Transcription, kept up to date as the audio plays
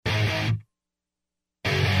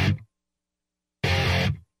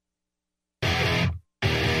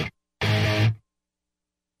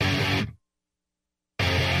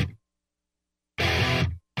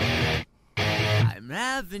I'm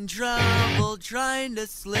having trouble trying to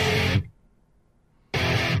sleep.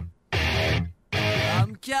 I'm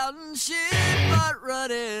counting sheep but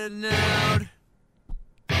running out.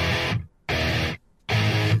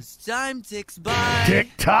 As time ticks by,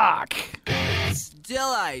 Tick-tock. still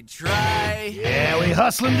I try. Yeah, we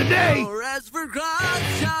hustling today. No rest for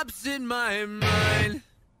cross-chops in my mind.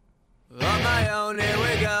 On my own, here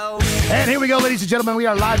we go. And here we go, ladies and gentlemen. We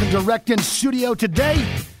are live and direct in studio today.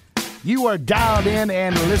 You are dialed in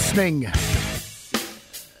and listening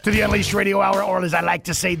to the Unleashed Radio Hour, or as I like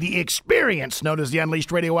to say, the experience known as the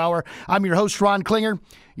Unleashed Radio Hour. I'm your host, Ron Klinger.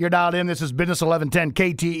 You're dialed in. This is Business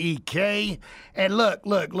 1110 KTEK. And look,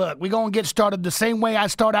 we're going to get started the same way I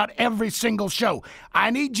start out every single show. I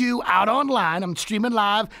need you out online. I'm streaming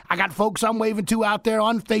live. I got folks I'm waving to out there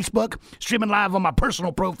on Facebook, streaming live on my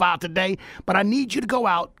personal profile today. But I need you to go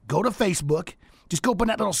out, go to Facebook. Just go open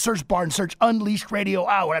that little search bar and search Unleashed Radio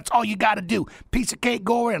Hour. That's all you got to do. Piece of cake,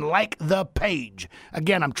 go over and like the page.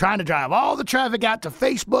 Again, I'm trying to drive all the traffic out to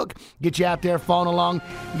Facebook, get you out there following along.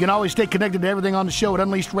 You can always stay connected to everything on the show at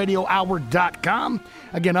UnleashedRadioHour.com.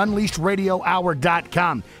 Again,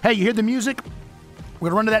 UnleashedRadioHour.com. Hey, you hear the music? We're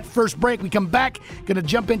going to run to that first break. We come back, going to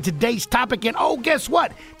jump in today's topic. And, oh, guess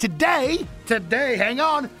what? Today, hang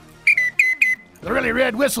on. The really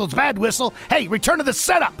red whistle, it's bad whistle. Hey, return to the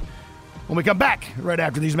setup. When we come back, right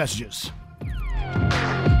after these messages.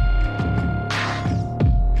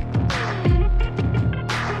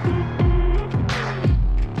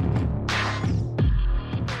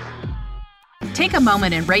 Take a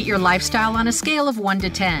moment and rate your lifestyle on a scale of 1 to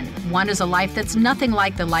 10. 1 is a life that's nothing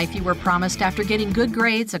like the life you were promised after getting good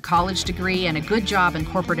grades, a college degree, and a good job in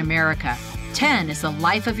corporate America. 10 is the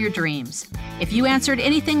life of your dreams. If you answered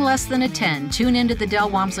anything less than a 10, tune into the Del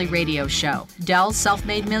Walmsley Radio Show. Del,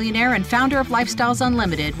 self-made millionaire and founder of Lifestyles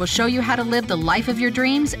Unlimited, will show you how to live the life of your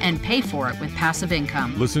dreams and pay for it with passive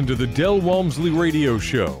income. Listen to the Del Walmsley Radio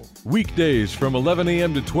Show, weekdays from 11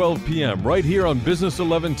 a.m. to 12 p.m. right here on Business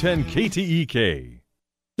 1110 KTEK.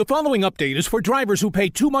 The following update is for drivers who pay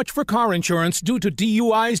too much for car insurance due to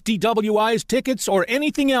DUIs, DWIs, tickets, or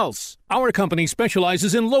anything else. Our company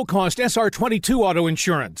specializes in low-cost SR22 auto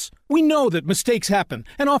insurance. We know that mistakes happen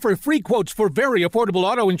and offer free quotes for very affordable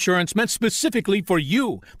auto insurance meant specifically for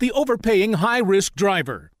you, the overpaying high-risk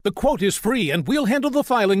driver. The quote is free and we'll handle the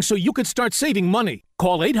filing so you could start saving money.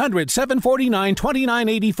 Call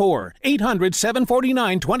 800-749-2984,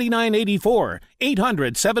 800-749-2984,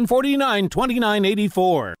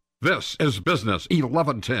 800-749-2984. This is Business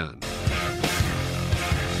 1110.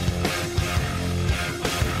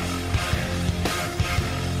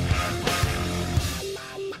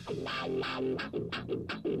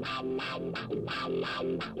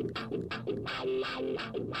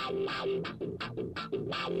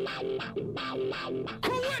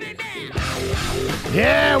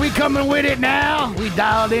 Yeah, we coming with it now. We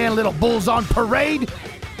dialed in, little Bulls on Parade.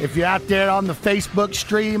 If you're out there on the Facebook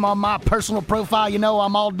stream, on my personal profile, you know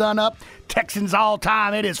I'm all done up. Texans all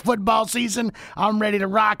time. It is football season. I'm ready to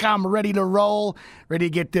rock. I'm ready to roll. Ready to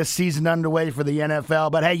get this season underway for the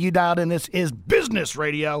NFL. But hey, you dialed in. This is business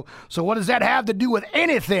radio. So what does that have to do with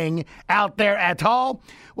anything out there at all?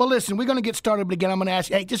 Well, listen, we're going to get started. But again, I'm going to ask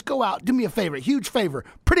you, hey, just go out. Do me a favor. Huge favor.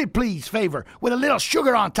 Pretty please favor. With a little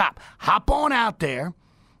sugar on top. Hop on out there.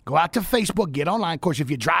 Go out to Facebook, get online. Of course, if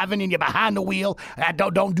you're driving and you're behind the wheel,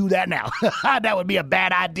 don't do that now. That would be a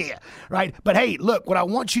bad idea, right? But hey, look, what I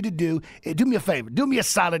want you to do, do me a favor, do me a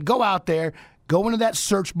solid, go out there, go into that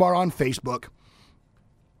search bar on Facebook,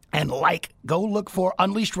 and go look for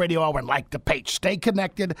Unleashed Radio Hour and like the page. Stay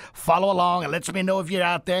connected, follow along, and let me know if you're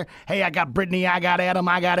out there. Hey, I got Brittany, I got Adam,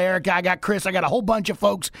 I got Eric, I got Chris, I got a whole bunch of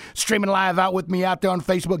folks streaming live out with me out there on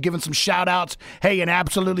Facebook, giving some shout-outs. Hey, and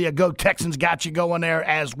absolutely a Go Texans got you going there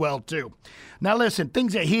as well, too. Now, listen,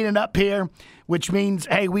 things are heating up here, which means,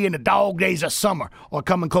 hey, we in the dog days of summer or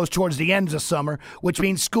coming close towards the ends of summer, which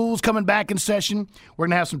means school's coming back in session. We're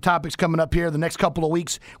going to have some topics coming up here the next couple of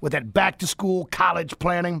weeks with that back-to-school college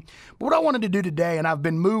planning. But what I wanted to do today, and I've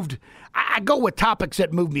been moved, I go with topics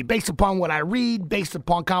that move me based upon what I read, based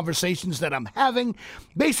upon conversations that I'm having,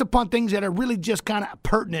 based upon things that are really just kind of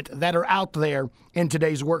pertinent that are out there in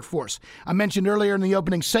today's workforce. I mentioned earlier in the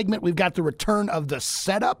opening segment, we've got the return of the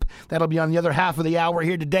setup. That'll be on the other half of the hour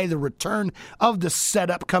here today, the return of the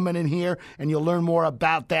setup coming in here, and you'll learn more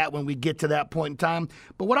about that when we get to that point in time.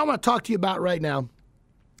 But what I want to talk to you about right now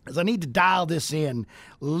is I need to dial this in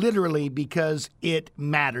literally because it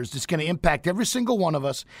matters. It's going to impact every single one of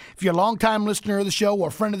us. If you're a longtime listener of the show or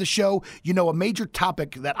a friend of the show, you know a major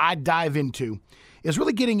topic that I dive into is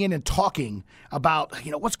really getting in and talking about,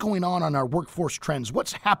 what's going on our workforce trends,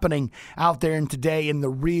 what's happening out there in today in the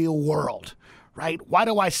real world. right? Why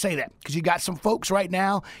do I say that? Because you got some folks right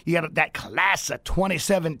now, you got that class of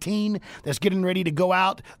 2017 that's getting ready to go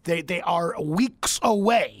out. They are weeks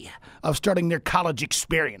away of starting their college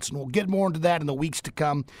experience. And we'll get more into that in the weeks to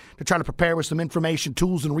come to try to prepare with some information,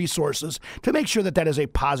 tools, and resources to make sure that that is a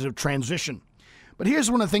positive transition. But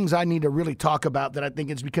here's one of the things I need to really talk about that I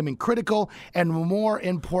think is becoming critical and more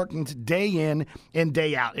important day in and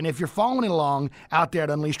day out. And if you're following along out there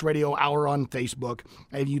at Unleashed Radio Hour on Facebook,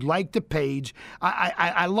 and you like the page,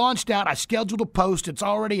 I launched out, I scheduled a post, it's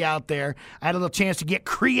already out there. I had a little chance to get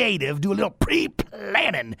creative, do a little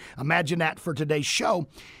pre-planning. Imagine that for today's show.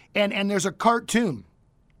 And there's a cartoon.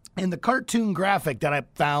 And the cartoon graphic that I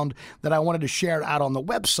found that I wanted to share out on the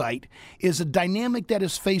website is a dynamic that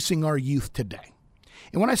is facing our youth today.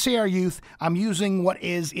 And when I say our youth, I'm using what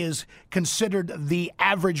is considered the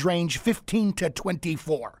average range, 15 to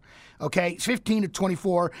 24. Okay, 15 to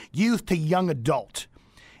 24, youth to young adult.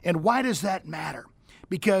 And why does that matter?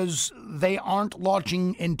 Because they aren't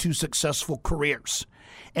launching into successful careers.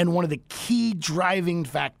 And one of the key driving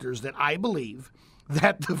factors that I believe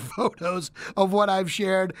that the photos of what I've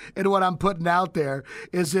shared and what I'm putting out there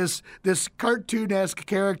is this cartoon-esque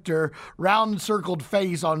character, round-circled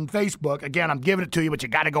face on Facebook. Again, I'm giving it to you, but you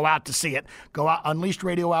got to go out to see it. Go out, Unleashed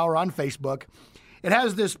Radio Hour on Facebook. It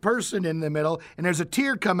has this person in the middle, and there's a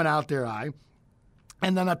tear coming out their eye.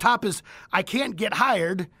 And then the top is, I can't get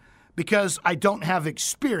hired because I don't have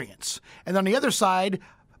experience. And on the other side,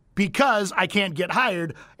 because I can't get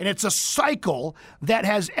hired. And it's a cycle that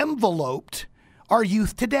has enveloped our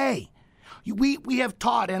youth today. We have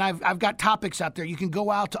taught, and I've got topics out there. You can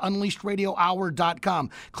go out to unleashedradiohour.com.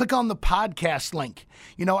 Click on the podcast link.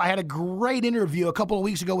 You know, I had a great interview a couple of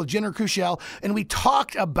weeks ago with Jenner Crushell, and we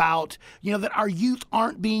talked about, that our youth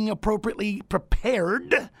aren't being appropriately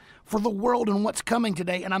prepared for the world and what's coming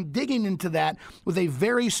today. And I'm digging into that with a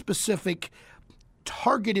very specific,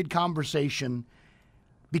 targeted conversation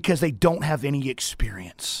because they don't have any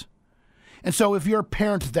experience. And so if you're a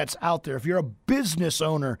parent that's out there, if you're a business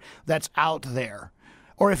owner that's out there,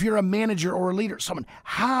 or if you're a manager or a leader,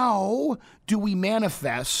 how do we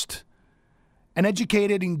manifest an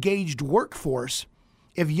educated, engaged workforce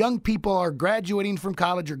if young people are graduating from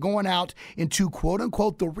college or going out into, quote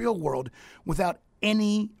unquote, the real world without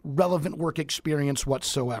any relevant work experience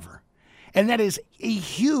whatsoever? And that is a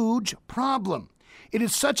huge problem. It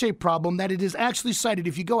is such a problem that it is actually cited.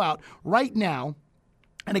 If you go out right now,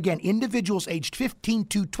 and again, individuals aged 15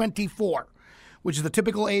 to 24, which is the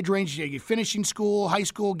typical age range, you're finishing school, high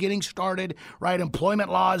school, getting started, right?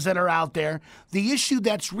 Employment laws that are out there. The issue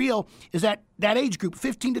that's real is that age group,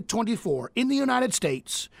 15 to 24, in the United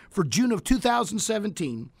States for June of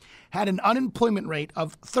 2017, had an unemployment rate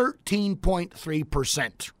of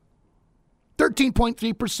 13.3%.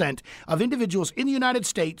 13.3% of individuals in the United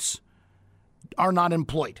States are not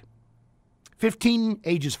employed.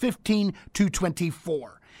 Ages 15 to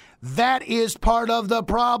 24. That is part of the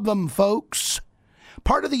problem, folks.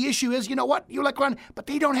 Part of the issue is, you know what? You're like, but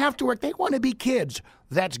they don't have to work. They want to be kids.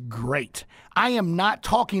 That's great. I am not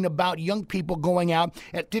talking about young people going out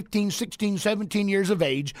at 15, 16, 17 years of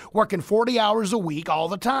age, working 40 hours a week all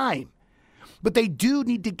the time. But they do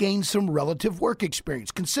need to gain some relative work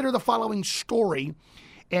experience. Consider the following story,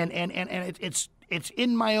 and it's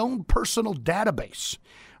in my own personal database.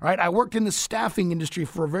 Right? I worked in the staffing industry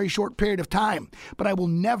for a very short period of time, but I will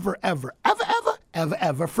never, ever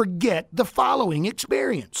forget the following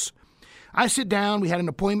experience. I sit down, we had an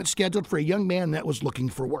appointment scheduled for a young man that was looking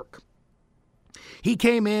for work. He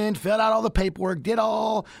came in, filled out all the paperwork, did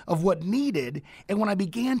all of what needed, and when I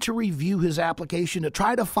began to review his application to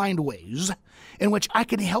try to find ways in which I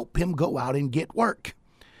could help him go out and get work,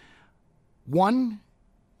 one,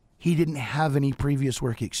 he didn't have any previous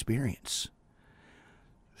work experience.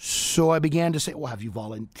 So I began to say, well, have you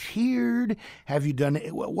volunteered? Have you done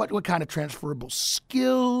it? What kind of transferable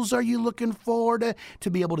skills are you looking for to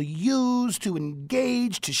be able to use, to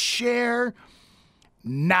engage, to share?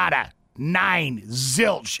 Nada. 9,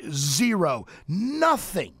 zilch, 0,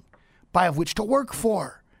 nothing by of which to work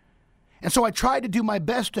for. And so I tried to do my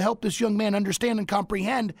best to help this young man understand and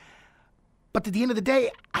comprehend, but at the end of the day,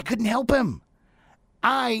 I couldn't help him.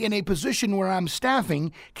 I, in a position where I'm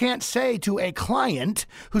staffing, can't say to a client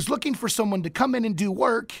who's looking for someone to come in and do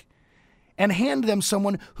work and hand them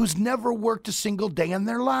someone who's never worked a single day in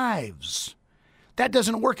their lives. That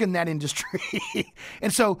doesn't work in that industry.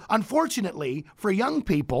 And so, unfortunately, for young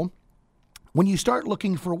people, When you start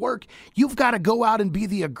looking for work, you've got to go out and be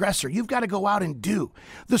the aggressor. You've got to go out and do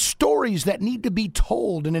the stories that need to be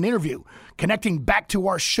told in an interview. Connecting back to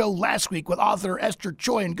our show last week with author Esther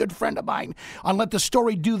Choi and good friend of mine on Let the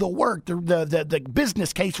Story Do the Work, the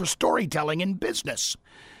business case for storytelling in business.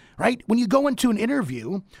 Right? When you go into an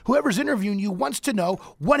interview, whoever's interviewing you wants to know,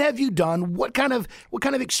 what have you done? What kind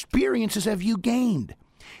of experiences have you gained?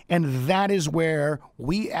 And that is where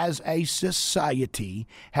we as a society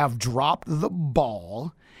have dropped the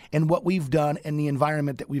ball in what we've done in the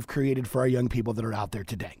environment that we've created for our young people that are out there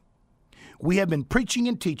today. We have been preaching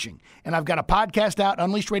and teaching, and I've got a podcast out,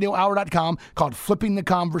 UnleashedRadioHour.com, called Flipping the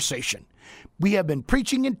Conversation. We have been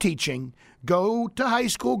preaching and teaching, go to high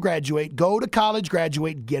school, graduate, go to college,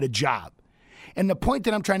 graduate, get a job. And the point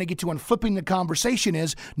that I'm trying to get to on flipping the conversation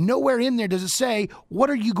is nowhere in there does it say, what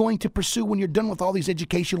are you going to pursue when you're done with all these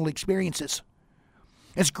educational experiences?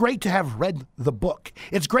 It's great to have read the book.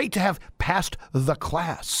 It's great to have passed the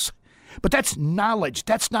class. But that's knowledge.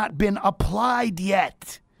 That's not been applied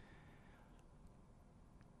yet.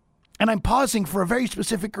 And I'm pausing for a very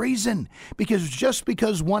specific reason, because just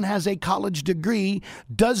because one has a college degree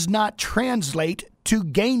does not translate to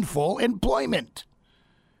gainful employment.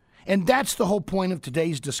 And that's the whole point of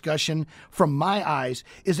today's discussion from my eyes,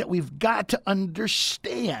 is that we've got to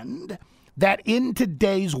understand that in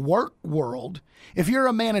today's work world, if you're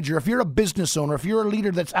a manager, if you're a business owner, if you're a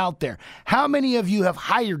leader that's out there, how many of you have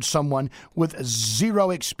hired someone with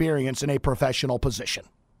zero experience in a professional position?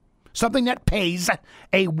 Something that pays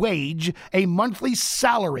a wage, a monthly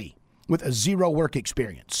salary with a zero work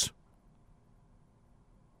experience.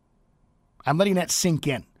 I'm letting that sink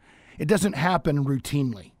in. It doesn't happen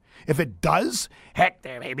routinely. If it does, heck,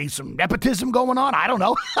 there may be some nepotism going on. I don't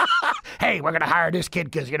know. Hey, we're going to hire this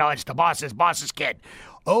kid because, it's the boss's kid.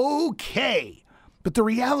 Okay. But the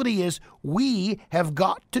reality is we have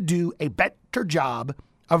got to do a better job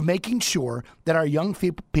of making sure that our young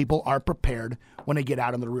people are prepared when they get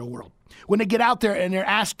out in the real world. When they get out there and they're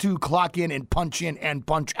asked to clock in and punch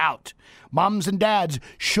out. Moms and dads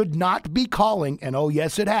should not be calling, and oh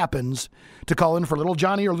yes, it happens, to call in for little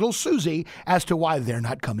Johnny or little Susie as to why they're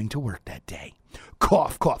not coming to work that day.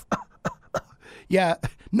 Cough, cough. Yeah,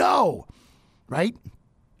 no, right?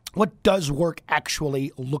 What does work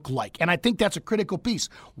actually look like? And I think that's a critical piece.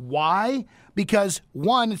 Why? Because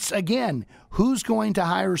one, it's again, who's going to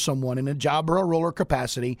hire someone in a job or a role or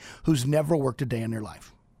capacity who's never worked a day in their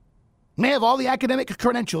life? May have all the academic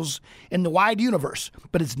credentials in the wide universe,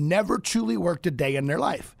 but has never truly worked a day in their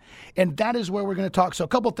life. And that is where we're going to talk. So a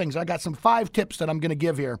couple things. I got some 5 tips that I'm going to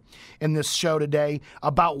give here in this show today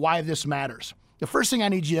about why this matters. The first thing I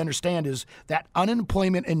need you to understand is that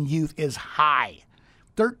unemployment in youth is high.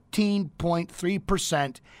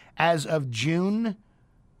 13.3% as of June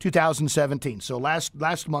 2017. So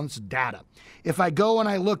last month's data. If I go and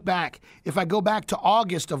I look back, if I go back to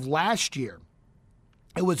August of last year,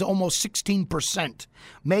 it was almost 16%.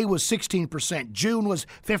 May was 16%. June was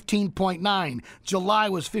 15.9. July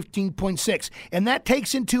was 15.6. And that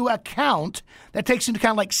takes into account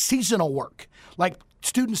like seasonal work, like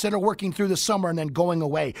students that are working through the summer and then going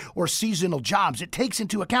away, or seasonal jobs. It takes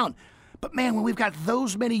into account. But man, when we've got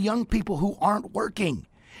those many young people who aren't working,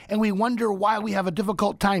 and we wonder why we have a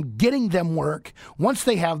difficult time getting them work once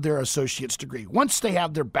they have their associate's degree, once they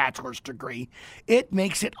have their bachelor's degree, it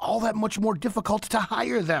makes it all that much more difficult to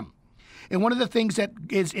hire them. And one of the things that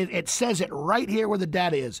it says it right here where the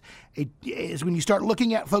data is when you start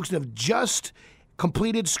looking at folks that have just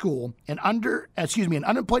completed school, an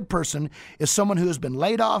unemployed person is someone who has been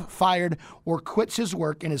laid off, fired, or quits his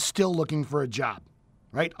work and is still looking for a job.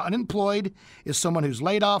 Right? Unemployed is someone who's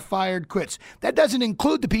laid off, fired, quits. That doesn't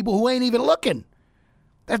include the people who ain't even looking.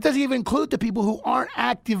 That doesn't even include the people who aren't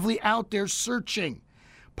actively out there searching.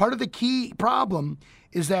 Part of the key problem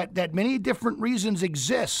is that many different reasons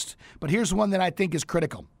exist, but here's one that I think is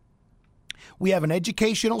critical. We have an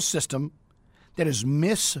educational system that is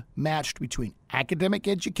mismatched between academic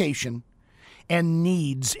education and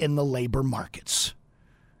needs in the labor markets.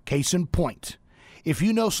 Case in point. If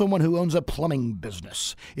you know someone who owns a plumbing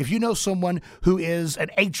business, if you know someone who is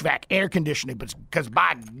an HVAC, air conditioning, because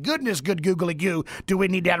by goodness, good googly goo, do we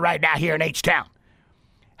need that right now here in H-Town?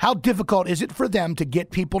 How difficult is it for them to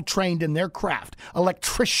get people trained in their craft?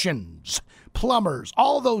 Electricians, plumbers,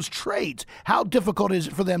 all those trades. How difficult is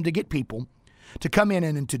it for them to get people to come in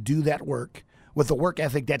and to do that work with the work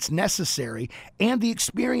ethic that's necessary and the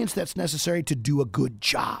experience that's necessary to do a good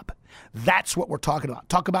job? That's what we're talking about.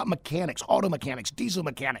 Talk about mechanics, auto mechanics, diesel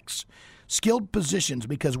mechanics, skilled positions,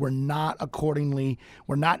 because we're not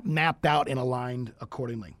mapped out and aligned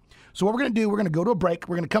accordingly. So what we're going to do, we're going to go to a break.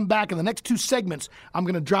 We're going to come back in the next 2 segments. I'm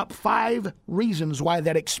going to drop 5 reasons why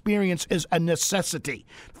that experience is a necessity.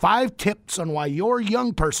 5 tips on why your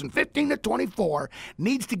young person, 15 to 24,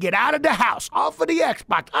 needs to get out of the house, off of the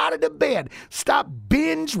Xbox, out of the bed, stop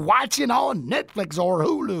binge watching on Netflix or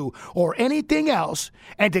Hulu or anything else,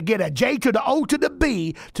 and to get a J to the O to the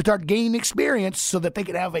B to start gaining experience so that they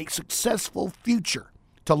can have a successful future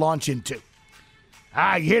to launch into.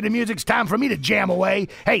 You hear the music, it's time for me to jam away.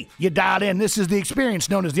 Hey, you dialed in. This is the experience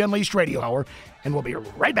known as the Unleashed Radio Hour, and we'll be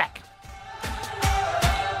right back.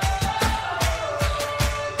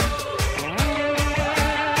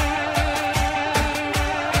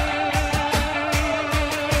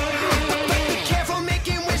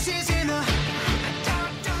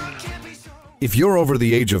 If you're over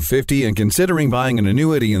the age of 50 and considering buying an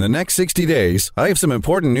annuity in the next 60 days, I have some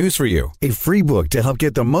important news for you. A free book to help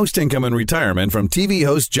get the most income in retirement from TV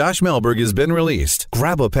host Josh Melberg has been released.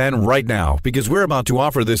 Grab a pen right now because we're about to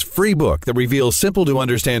offer this free book that reveals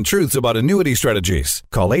simple-to-understand truths about annuity strategies.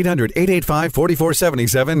 Call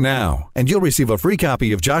 800-885-4477 now, and you'll receive a free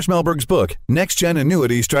copy of Josh Melberg's book, Next Gen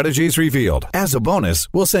Annuity Strategies Revealed. As a bonus,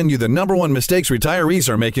 we'll send you the #1 mistakes retirees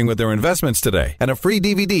are making with their investments today and a free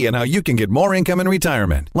DVD on how you can get more income in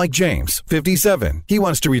retirement. Like James, 57. He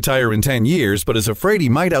wants to retire in 10 years, but is afraid he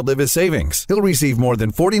might outlive his savings. He'll receive more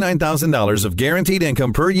than $49,000 of guaranteed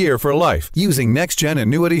income per year for life using next-gen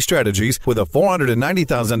annuity strategies with a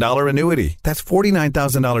 $490,000 annuity. That's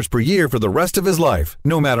 $49,000 per year for the rest of his life,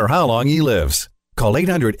 no matter how long he lives. Call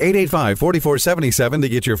 800-885-4477 to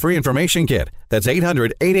get your free information kit. That's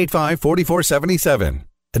 800-885-4477.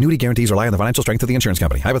 Annuity guarantees rely on the financial strength of the insurance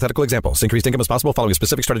company. Hypothetical examples. Increased income is possible following a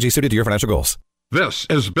specific strategy suited to your financial goals. This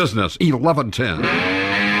is Business 1110.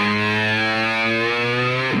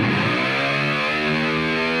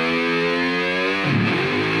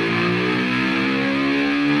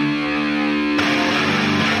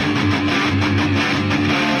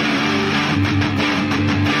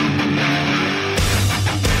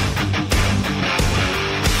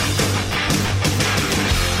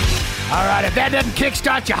 All right, if that doesn't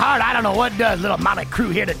kickstart your heart, I don't know what does. Little Motley Crew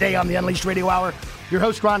here today on the Unleashed Radio Hour. Your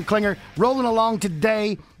host, Ron Klinger, rolling along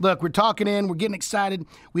today. Look, we're talking we're getting excited.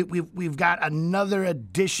 We've got another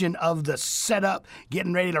edition of the setup,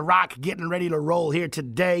 getting ready to rock, getting ready to roll here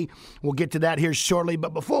today. We'll get to that here shortly.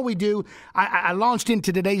 But before we do, I launched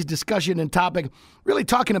into today's discussion and topic, really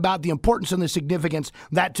talking about the importance and the significance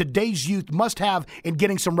that today's youth must have in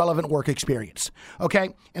getting some relevant work experience.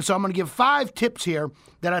 Okay? And so I'm going to give 5 tips here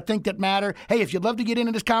that I think that matter. Hey, if you'd love to get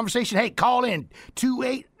into this conversation, hey, call in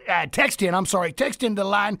text in to the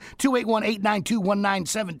line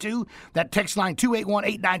 281-892-1972. That text line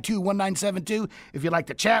 281-892-1972. If you'd like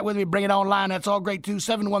to chat with me, bring it online. That's all great too.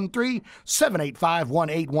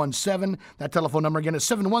 713-785-1817. That telephone number again is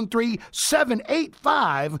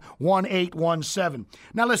 713-785-1817.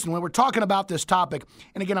 Now listen, when we're talking about this topic,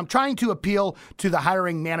 and again, I'm trying to appeal to the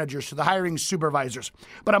hiring managers, to the hiring supervisors,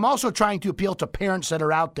 but I'm also trying to appeal to parents that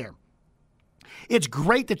are out there. It's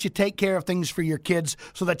great that you take care of things for your kids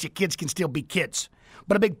so that your kids can still be kids.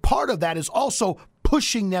 But a big part of that is also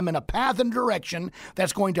pushing them in a path and direction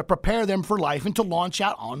that's going to prepare them for life and to launch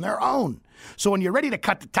out on their own. So when you're ready to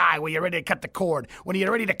cut the tie, when you're ready to cut the cord, when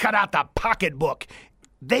you're ready to cut out the pocketbook,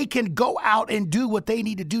 they can go out and do what they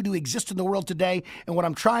need to do to exist in the world today. And what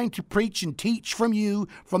I'm trying to preach and teach from you,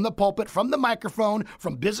 from the pulpit, from the microphone,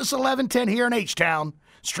 from Business 1110 here in H-Town,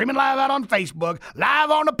 streaming live out on Facebook,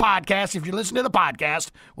 live on the podcast. If you listen to the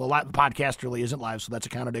podcast, well, the podcast really isn't live, so that's a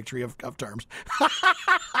contradictory of terms.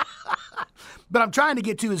 But I'm trying to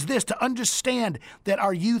get to is this, to understand that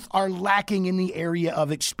our youth are lacking in the area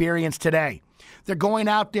of experience today. They're going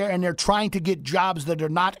out there and they're trying to get jobs that they're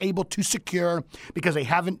not able to secure because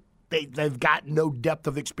they've got no depth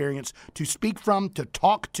of experience to speak from, to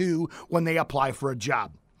talk to when they apply for a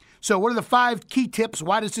job. So what are the 5 key tips?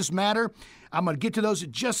 Why does this matter? I'm going to get to those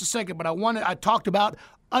in just a second, but I talked about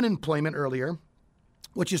unemployment earlier,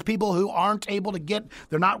 which is people who aren't able to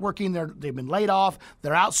they're not working, they've been laid off,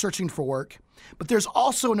 they're out searching for work. But there's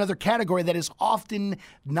also another category that is often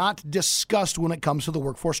not discussed when it comes to the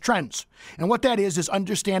workforce trends. And what that is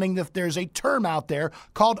understanding that there's a term out there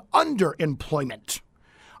called underemployment.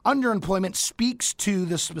 Underemployment speaks to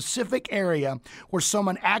the specific area where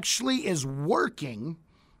someone actually is working,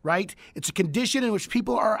 right? It's a condition in which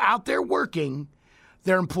people are out there working.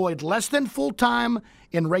 They're employed less than full-time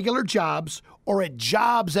in regular jobs or at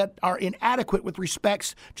jobs that are inadequate with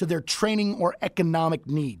respects to their training or economic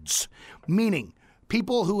needs. Meaning,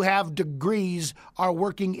 people who have degrees are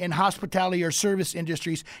working in hospitality or service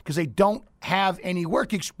industries because they don't have any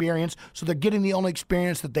work experience, so they're getting the only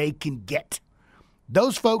experience that they can get.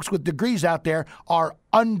 Those folks with degrees out there are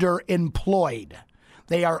underemployed.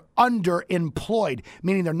 They are underemployed,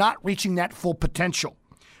 meaning they're not reaching that full potential.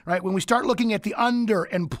 Right? When we start looking at the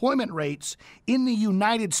underemployment rates in the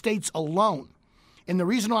United States alone, and the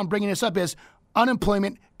reason why I'm bringing this up is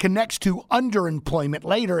unemployment connects to underemployment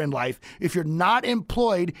later in life. If you're not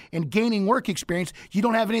employed and gaining work experience, you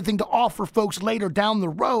don't have anything to offer folks later down the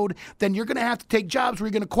road, then you're going to have to take jobs where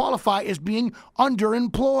you're going to qualify as being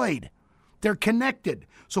underemployed. They're connected.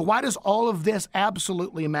 So why does all of this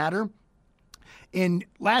absolutely matter? In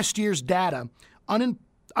last year's data,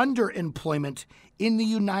 underemployment in the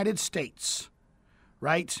United States,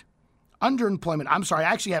 right? Underemployment, I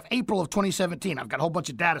actually have April of 2017. I've got a whole bunch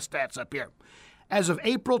of data stats up here. As of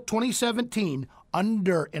April 2017,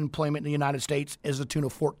 underemployment in the United States is a tune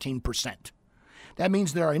of 14%. That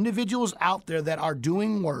means there are individuals out there that are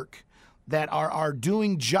doing work, that are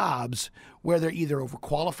doing jobs where they're either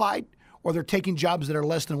overqualified or they're taking jobs that are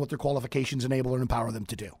less than what their qualifications enable or empower them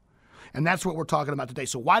to do. And that's what we're talking about today.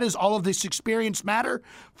 So why does all of this experience matter?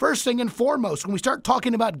 First thing and foremost, when we start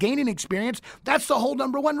talking about gaining experience, that's the whole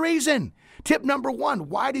number one reason. Tip number one,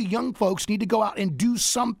 why do young folks need to go out and do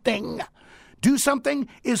something? Do something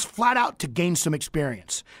is flat out to gain some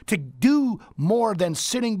experience, to do more than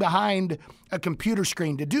sitting behind a computer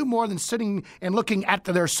screen, to do more than sitting and looking at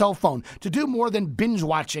their cell phone, to do more than binge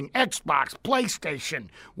watching Xbox, PlayStation,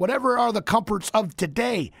 whatever are the comforts of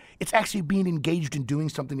today. It's actually being engaged in doing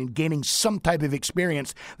something and gaining some type of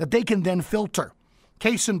experience that they can then filter.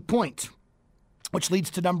 Case in point, which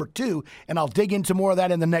leads to number two, and I'll dig into more of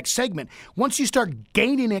that in the next segment. Once you start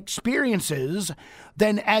gaining experiences,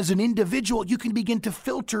 then as an individual, you can begin to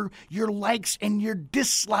filter your likes and your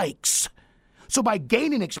dislikes. So by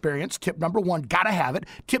gaining experience, tip number one, gotta have it.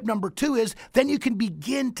 Tip number two is then you can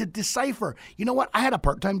begin to decipher. You know what? I had a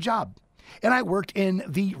part-time job. And I worked in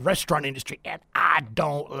the restaurant industry, and I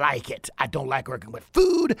don't like it. I don't like working with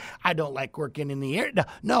food. I don't like working in the air.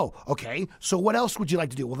 No. Okay. So what else would you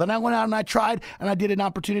like to do? Well, then I went out and I tried, and I did an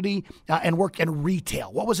opportunity and worked in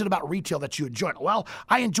retail. What was it about retail that you enjoyed? Well,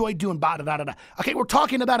 I enjoyed doing da-da-da-da. Okay, we're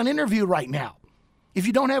talking about an interview right now. If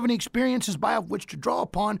you don't have any experiences by which to draw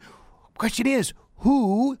upon, the question is,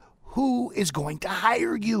 who is going to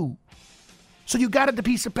hire you? So you got a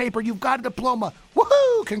piece of paper, you've got a diploma.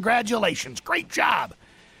 Woohoo! Congratulations, great job.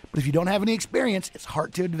 But if you don't have any experience, it's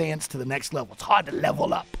hard to advance to the next level. It's hard to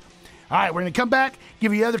level up. All right, we're going to come back,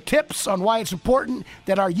 give you other tips on why it's important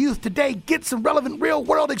that our youth today get some relevant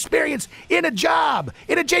real-world experience in a job,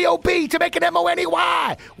 in a job to make an money.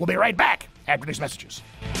 We'll be right back after these messages.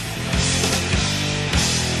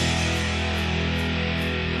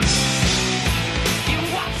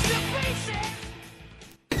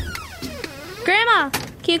 Grandma,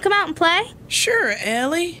 can you come out and play? Sure,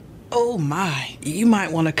 Ellie. Oh my, you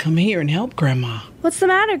might want to come here and help Grandma. What's the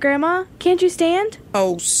matter, Grandma? Can't you stand?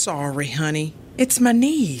 Oh, sorry, honey. It's my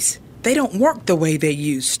knees. They don't work the way they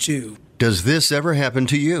used to. Does this ever happen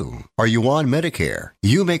to you? Are you on Medicare?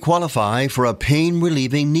 You may qualify for a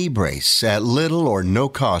pain-relieving knee brace at little or no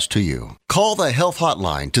cost to you. Call the Health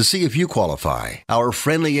Hotline to see if you qualify. Our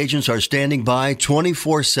friendly agents are standing by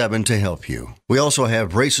 24/7 to help you. We also have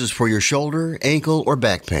braces for your shoulder, ankle, or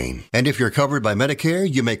back pain. And if you're covered by Medicare,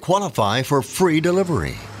 you may qualify for free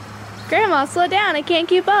delivery. Grandma, slow down. I can't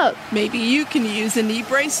keep up. Maybe you can use a knee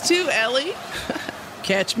brace too, Ellie.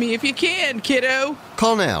 Catch me if you can, kiddo.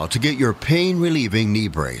 Call now to get your pain-relieving knee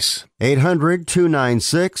brace.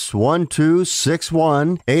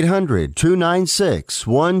 800-296-1261.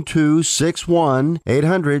 800-296-1261.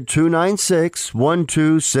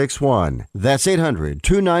 800-296-1261. That's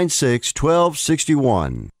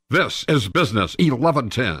 800-296-1261. This is Business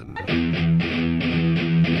 1110.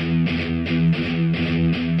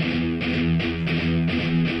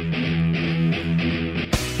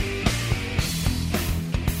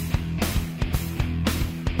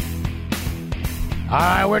 All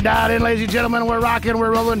right, we're dialed in, ladies and gentlemen. We're rocking,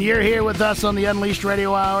 we're rolling. You're here with us on the Unleashed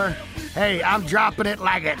Radio Hour. Hey, I'm dropping it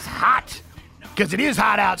like it's hot, because it is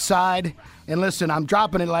hot outside. And listen, I'm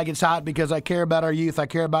dropping it like it's hot because I care about our youth. I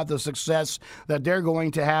care about the success that they're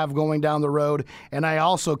going to have going down the road. And I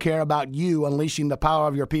also care about you unleashing the power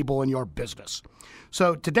of your people in your business.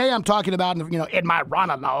 So today I'm talking about, in my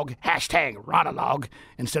Ronologue, hashtag Ronologue.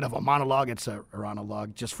 Instead of a monologue, it's a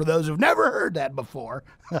Ronologue. Just for those who've never heard that before.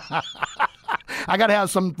 I got to have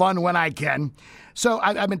some fun when I can. So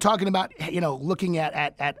I've been talking about, looking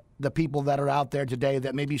at the people that are out there today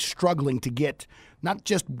that may be struggling to get not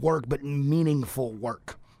just work, but meaningful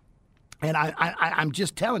work. And I'm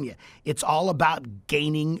just telling you, it's all about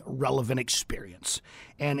gaining relevant experience.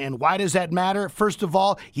 And why does that matter? First of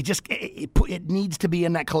all, it needs to be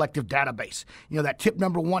in that collective database. You know, that tip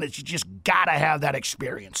number one is you just got to have that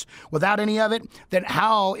experience. Without any of it, then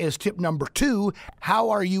how is tip number two,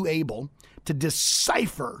 how are you able to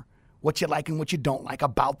decipher what you like and what you don't like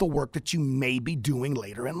about the work that you may be doing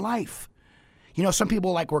later in life? You know, some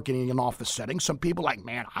people like working in an office setting. Some people like,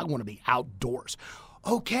 man, I want to be outdoors.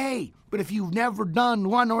 Okay, but if you've never done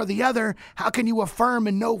one or the other, how can you affirm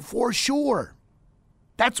and know for sure?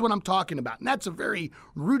 That's what I'm talking about. And that's a very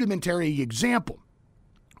rudimentary example,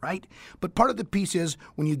 right? But part of the piece is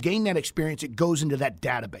when you gain that experience, it goes into that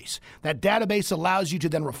database. That database allows you to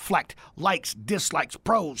then reflect likes, dislikes,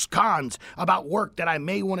 pros, cons about work that I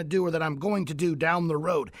may want to do or that I'm going to do down the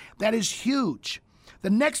road. That is huge. The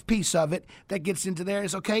next piece of it that gets into there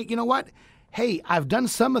is, okay, you know what? Hey, I've done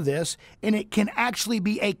some of this, and it can actually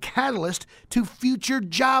be a catalyst to future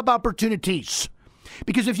job opportunities.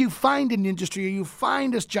 Because if you find an industry or you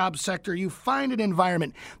find a job sector, you find an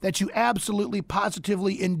environment that you absolutely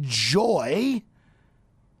positively enjoy,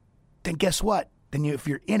 then guess what? Then if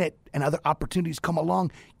you're in it and other opportunities come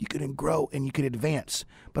along, you can grow and you can advance.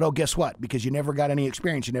 But guess what? Because you never got any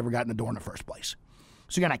experience, you never got in the door in the first place.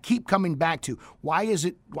 So again, I keep coming back to why is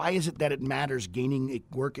it that it matters gaining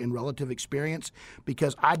work and relative experience?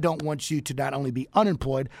 Because I don't want you to not only be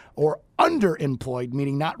unemployed or underemployed,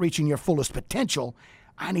 meaning not reaching your fullest potential.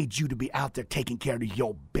 I need you to be out there taking care of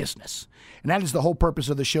your business. And that is the whole purpose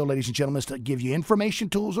of the show, ladies and gentlemen, is to give you information,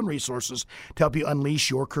 tools, and resources to help you unleash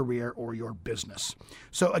your career or your business.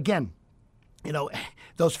 So again, you know,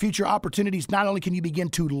 those future opportunities, not only can you begin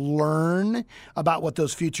to learn about what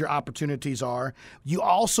those future opportunities are, you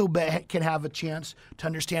also can have a chance to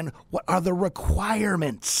understand what are the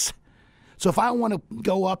requirements. So if I want to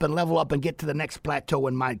go up and level up and get to the next plateau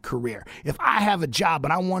in my career, if I have a job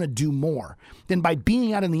and I want to do more, then by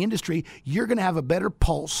being out in the industry, you're going to have a better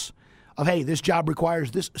pulse of, hey, this job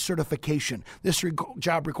requires this certification. This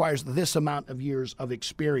job requires this amount of years of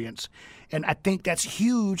experience. And I think that's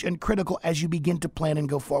huge and critical as you begin to plan and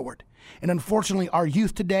go forward. And unfortunately, our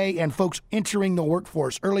youth today and folks entering the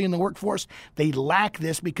workforce, early in the workforce, they lack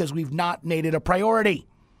this because we've not made it a priority.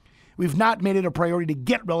 We've not made it a priority to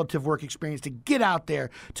get relative work experience, to get out there,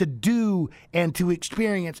 to do and to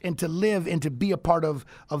experience and to live and to be a part of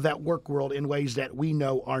that work world in ways that we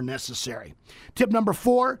know are necessary. Tip number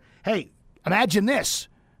 4, hey, imagine this.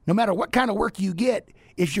 No matter what kind of work you get,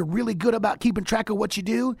 if you're really good about keeping track of what you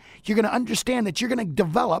do, you're going to understand that you're going to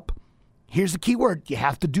develop, here's the key word, you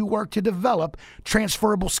have to do work to develop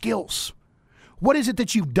transferable skills. What is it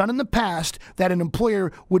that you've done in the past that an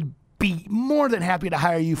employer would be more than happy to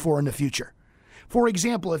hire you for in the future? For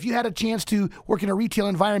example, if you had a chance to work in a retail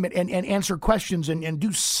environment and answer questions and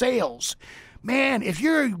do sales, man, if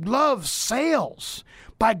you love sales,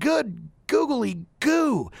 by good googly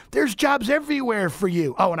goo, there's jobs everywhere for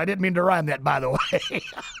you. Oh, and I didn't mean to rhyme that, by the way.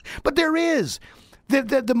 But there is.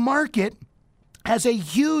 The market has a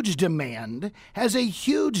huge demand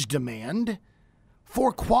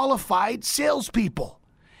for qualified salespeople.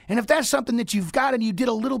 And if that's something that you've got and you did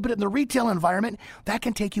a little bit in the retail environment, that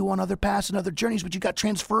can take you on other paths and other journeys, but you've got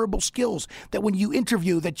transferable skills that when you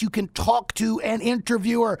interview, that you can talk to an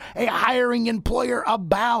interviewer, a hiring employer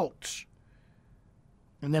about.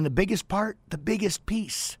 And then the biggest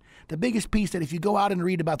piece that if you go out and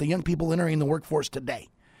read about the young people entering the workforce today,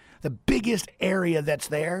 the biggest area that's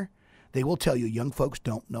there, they will tell you young folks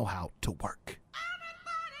don't know how to work.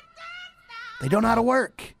 They don't know how to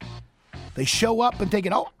work. They show up and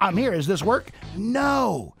thinking, oh, I'm here. Is this work?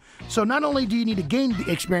 No. So not only do you need to gain the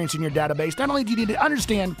experience in your database, not only do you need to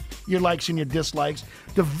understand your likes and your dislikes,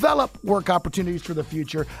 develop work opportunities for the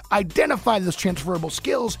future, identify those transferable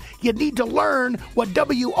skills, you need to learn what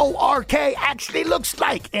WORK actually looks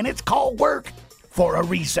like, and it's called work for a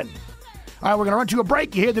reason. All right, we're going to run to a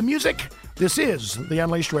break. You hear the music? This is the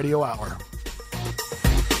Unleashed Radio Hour.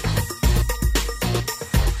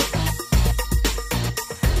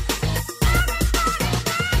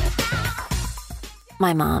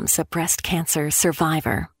 My mom's a breast cancer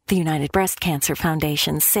survivor. The United Breast Cancer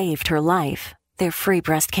Foundation saved her life. Their free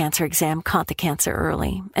breast cancer exam caught the cancer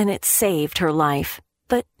early, and it saved her life.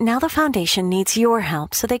 But now the foundation needs your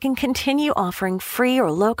help so they can continue offering free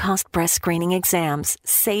or low-cost breast screening exams,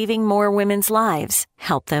 saving more women's lives.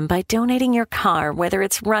 Help them by donating your car, whether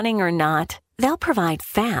it's running or not. They'll provide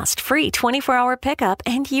fast, free 24-hour pickup,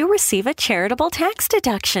 and you receive a charitable tax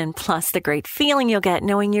deduction, plus the great feeling you'll get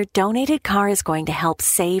knowing your donated car is going to help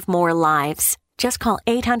save more lives. Just call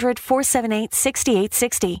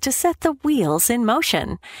 800-478-6860 to set the wheels in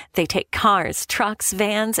motion. They take cars, trucks,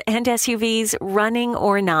 vans, and SUVs, running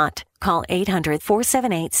or not. Call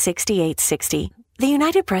 800-478-6860. The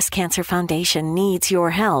United Breast Cancer Foundation needs your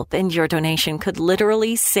help, and your donation could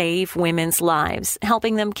literally save women's lives,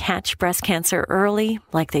 helping them catch breast cancer early,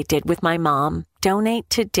 like they did with my mom. Donate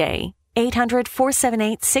today.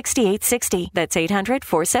 800-478-6860. That's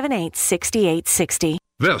 800-478-6860.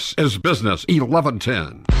 This is Business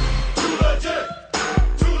 1110.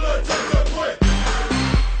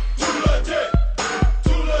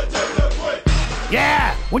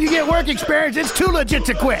 Yeah, when you get work experience, it's too legit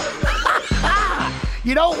to quit.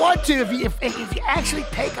 You don't want to. If you actually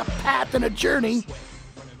take a path and a journey,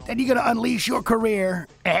 then you're going to unleash your career.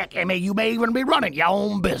 Heck, I mean, you may even be running your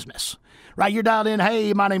own business. Right, you're dialed in.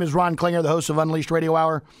 Hey, my name is Ron Klinger, the host of Unleashed Radio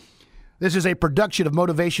Hour. This is a production of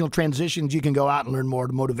Motivational Transitions. You can go out and learn more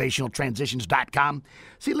at motivationaltransitions.com.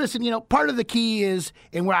 See, listen, part of the key is,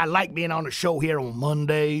 and where I like being on the show here on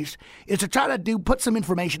Mondays, is to try to put some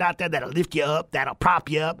information out there that'll lift you up, that'll prop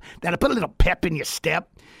you up, that'll put a little pep in your step.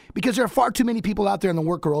 Because there are far too many people out there in the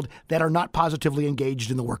work world that are not positively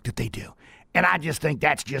engaged in the work that they do. And I just think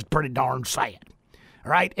that's just pretty darn sad.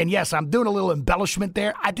 All right. And yes, I'm doing a little embellishment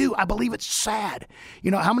there. I do. I believe it's sad.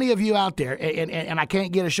 How many of you out there, and I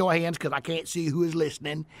can't get a show of hands because I can't see who is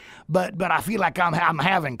listening, but I feel like I'm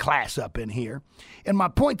having class up in here. And my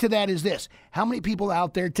point to that is this. How many people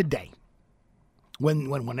out there today,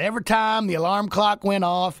 whenever time the alarm clock went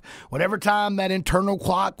off, whatever time that internal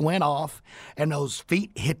clock went off, and those feet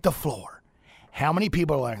hit the floor, how many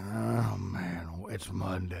people are like, oh, man, it's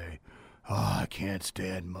Monday. Oh, I can't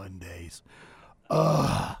stand Mondays.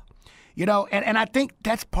 And I think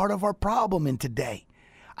that's part of our problem in today.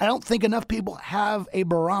 I don't think enough people have a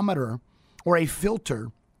barometer or a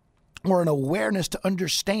filter or an awareness to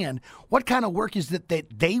understand what kind of work is that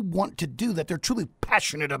they want to do, that they're truly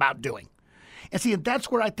passionate about doing. And see,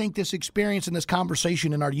 that's where I think this experience and this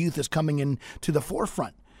conversation in our youth is coming in to the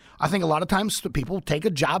forefront. I think a lot of times people take a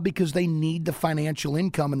job because they need the financial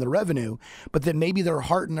income and the revenue, but that maybe their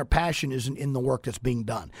heart and their passion isn't in the work that's being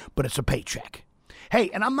done, but it's a paycheck. Hey,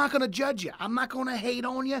 and I'm not going to judge you. I'm not going to hate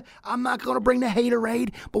on you. I'm not going to bring the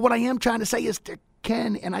haterade. But what I am trying to say is there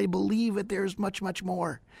can, and I believe that there's much, much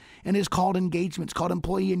more. And it's called engagement. It's called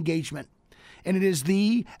employee engagement. And it is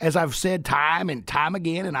as I've said time and time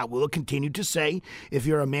again, and I will continue to say, if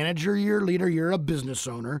you're a manager, you're a leader, you're a business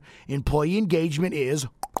owner, employee engagement is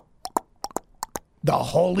the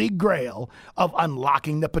holy grail of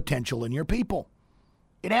unlocking the potential in your people.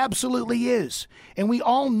 It absolutely is. And we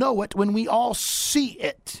all know it when we all see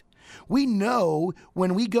it. We know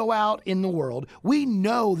when we go out in the world, we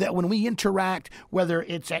know that when we interact, whether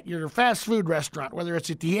it's at your fast food restaurant, whether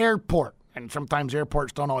it's at the airport, and sometimes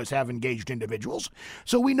airports don't always have engaged individuals.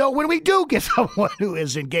 So we know when we do get someone who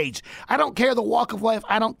is engaged. I don't care the walk of life.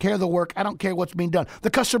 I don't care the work. I don't care what's being done.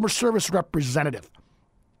 The customer service representative.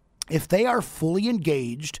 If they are fully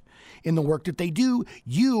engaged in the work that they do,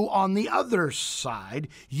 you on the other side,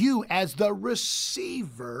 you as the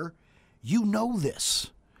receiver, you know this.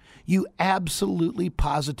 You absolutely,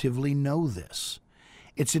 positively know this.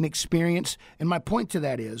 It's an experience, and my point to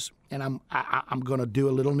that is, and I'm going to do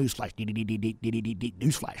a little newsflash.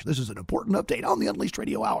 Newsflash. This is an important update on the Unleashed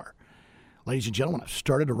Radio Hour. Ladies and gentlemen, I've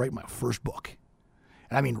started to write my first book.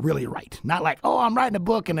 And I mean really write. Not like, oh, I'm writing a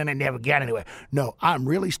book and then I never got anywhere. No, I'm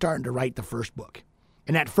really starting to write the first book.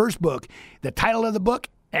 And that first book, the title of the book,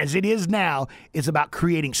 as it is now, is about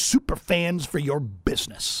creating super fans for your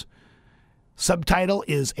business. Subtitle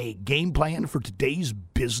is A Game Plan for Today's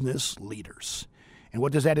Business Leaders. And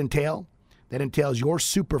what does that entail? That entails your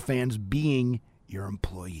super fans being your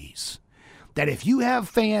employees. That if you have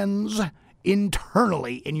fans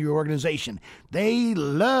internally in your organization, they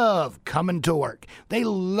love coming to work. They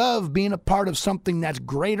love being a part of something that's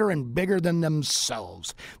greater and bigger than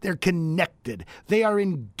themselves. They're connected. They are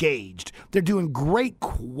engaged. They're doing great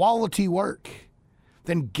quality work.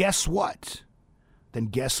 Then guess what? Then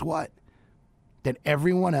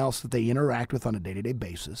everyone else that they interact with on a day-to-day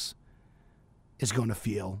basis is going to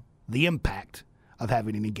feel the impact of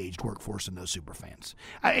having an engaged workforce and those superfans.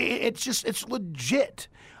 It's legit.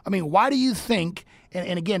 I mean, why do you think,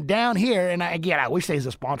 and again, down here, and I wish they was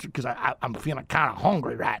a sponsor because I'm feeling kind of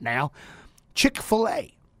hungry right now,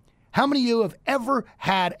 Chick-fil-A. How many of you have ever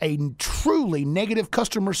had a truly negative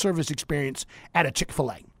customer service experience at a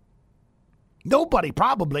Chick-fil-A? Nobody,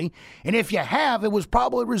 probably. And if you have, it was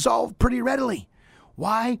probably resolved pretty readily.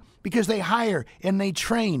 Why? Because they hire and they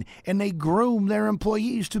train and they groom their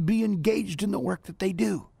employees to be engaged in the work that they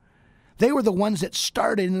do. They were the ones that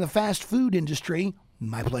started in the fast food industry,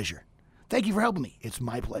 my pleasure. Thank you for helping me. It's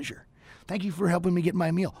my pleasure. Thank you for helping me get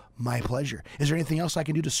my meal. My pleasure. Is there anything else I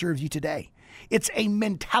can do to serve you today? It's a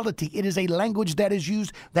mentality. It is a language that is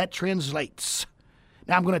used that translates.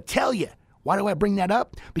 Now, I'm going to tell you, why do I bring that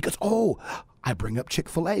up? Because, I bring up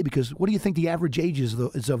Chick-fil-A because what do you think the average age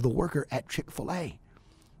is of the worker at Chick-fil-A?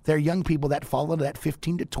 They're young people that fall into that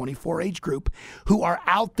 15 to 24 age group who are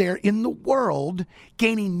out there in the world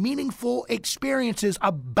gaining meaningful experiences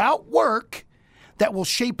about work that will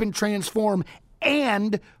shape and transform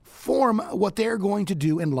and form what they're going to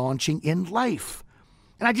do in launching in life.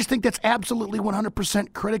 And I just think that's absolutely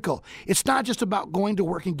 100% critical. It's not just about going to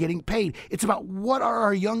work and getting paid. It's about what are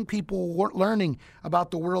our young people learning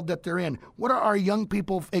about the world that they're in? What are our young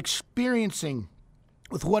people experiencing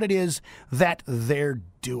with what it is that they're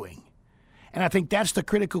doing? And I think that's the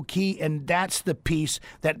critical key, and that's the piece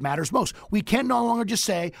that matters most. We can no longer just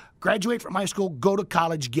say, graduate from high school, go to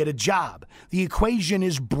college, get a job. The equation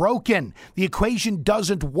is broken. The equation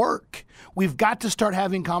doesn't work. We've got to start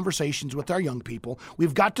having conversations with our young people.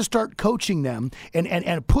 We've got to start coaching them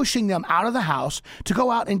and pushing them out of the house to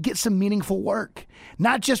go out and get some meaningful work.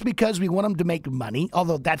 Not just because we want them to make money,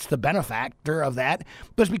 although that's the benefactor of that,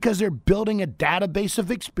 but it's because they're building a database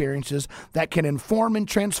of experiences that can inform and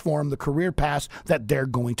transform the career paths that they're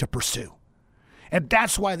going to pursue. And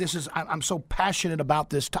that's why I'm so passionate about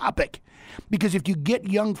this topic, because if you get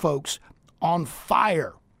young folks on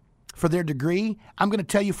fire for their degree, I'm going to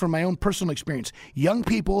tell you from my own personal experience, young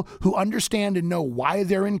people who understand and know why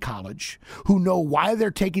they're in college, who know why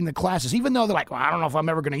they're taking the classes, even though they're like, well, I don't know if I'm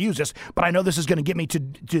ever going to use this, but I know this is going to get me to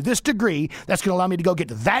this degree, that's going to allow me to go get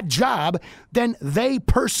to that job, then they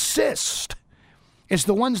persist. It's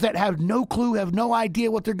the ones that have no clue, have no idea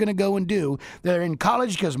what they're going to go and do. They're in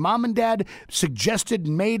college because mom and dad suggested,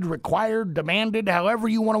 made, required, demanded, however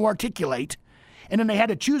you want to articulate. And then they had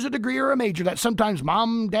to choose a degree or a major that sometimes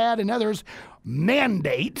mom, dad, and others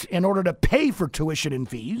mandate in order to pay for tuition and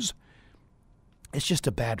fees. It's just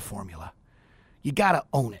a bad formula. You got to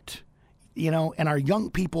own it. And our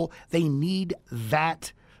young people, they need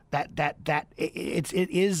that. It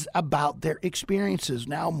is about their experiences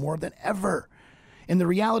now more than ever. And the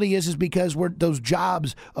reality is because we're those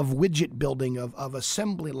jobs of widget building, of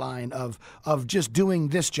assembly line, of just doing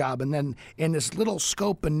this job, and then in this little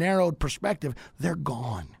scope and narrowed perspective, they're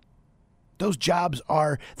gone. Those jobs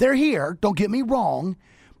they're here, don't get me wrong,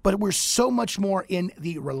 but we're so much more in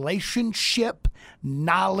the relationship,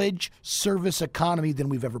 knowledge, service economy than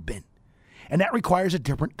we've ever been. And that requires a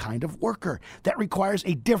different kind of worker. That requires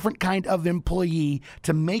a different kind of employee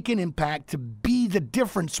to make an impact, to be the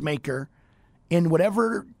difference maker in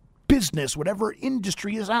whatever business, whatever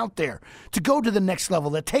industry is out there, to go to the next level,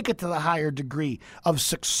 to take it to the higher degree of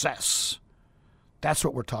success. That's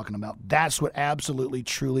what we're talking about. That's what absolutely,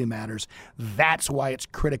 truly matters. That's why it's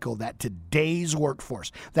critical that today's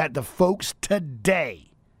workforce, that the folks today,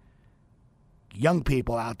 young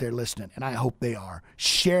people out there listening, and I hope they are,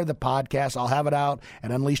 share the podcast. I'll have it out at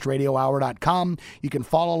UnleashedRadioHour.com. You can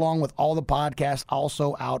follow along with all the podcasts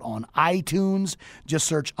also out on iTunes. Just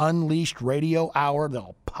search Unleashed Radio Hour.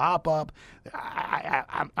 They'll pop up.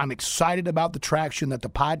 I'm excited about the traction that the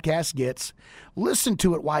podcast gets. Listen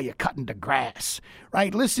to it while you're cutting the grass,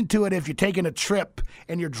 right? Listen to it if you're taking a trip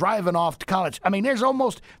and you're driving off to college. I mean, there's over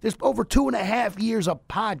 2.5 years of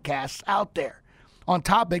podcasts out there on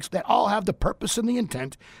topics that all have the purpose and the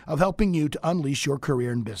intent of helping you to unleash your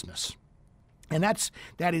career in business. And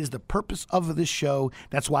that is the purpose of this show.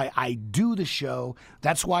 That's why I do the show.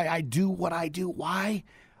 That's why I do what I do. Why?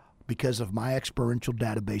 Because of my experiential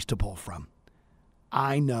database to pull from.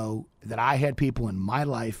 I know that I had people in my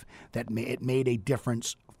life that it made a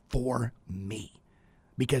difference for me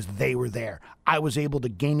because they were there. I was able to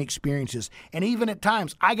gain experiences. And even at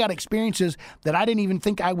times, I got experiences that I didn't even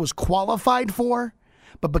think I was qualified for,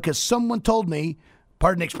 but because someone told me,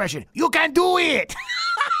 pardon the expression, you can do it.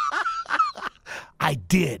 I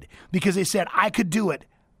did. Because they said I could do it.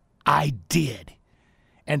 I did.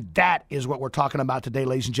 And that is what we're talking about today,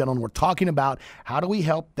 ladies and gentlemen. We're talking about how do we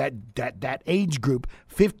help that age group,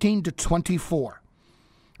 15 to 24.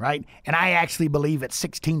 Right? And I actually believe at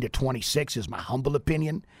 16 to 26 is my humble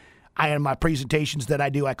opinion. In my presentations that I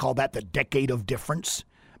do, I call that the decade of difference.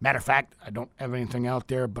 Matter of fact, I don't have anything out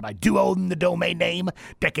there, but I do own the domain name,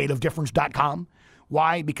 decadeofdifference.com.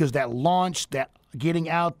 Why? Because that launch, that getting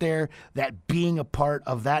out there, that being a part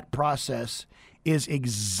of that process is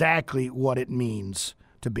exactly what it means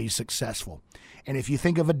to be successful. And if you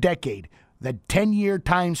think of a decade, the 10-year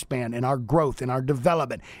time span in our growth, in our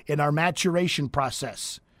development, in our maturation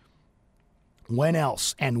process, when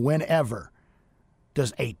else and whenever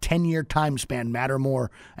does a 10-year time span matter more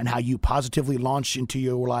and how you positively launch into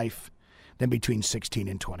your life than between 16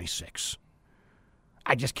 and 26.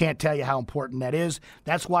 I just can't tell you how important that is.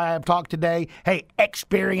 That's why I've talked today. Hey,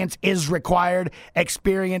 experience is required.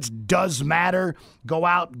 Experience does matter. Go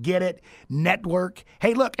out, get it, network.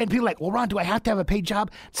 Hey, look, and people are like, well, Ron, do I have to have a paid job?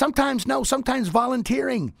 Sometimes no. Sometimes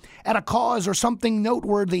volunteering at a cause or something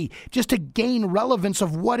noteworthy just to gain relevance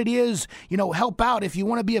of what it is. Help out. If you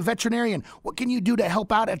want to be a veterinarian, what can you do to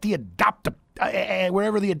help out at the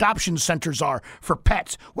wherever the adoption centers are for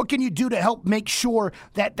pets? What can you do to help make sure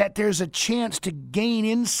that there's a chance to gain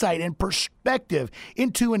insight and perspective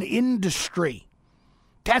into an industry?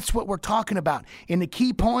 That's what we're talking about. And the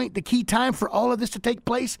key time for all of this to take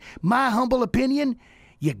place, my humble opinion,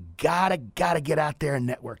 you gotta get out there and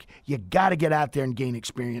network. You gotta get out there and gain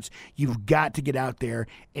experience. You've got to get out there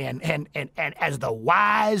and as the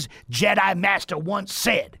wise Jedi Master once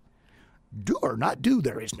said, do or not do,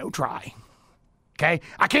 there is no try. Okay?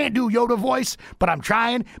 I can't do Yoda voice, but I'm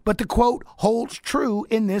trying. But the quote holds true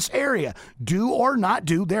in this area. Do or not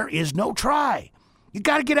do, there is no try. You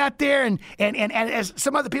got to get out there and as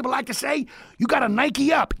some other people like to say, you got to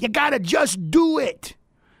Nike up. You got to just do it.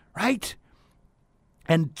 Right?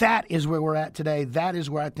 And that is where we're at today. That is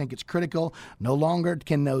where I think it's critical. No longer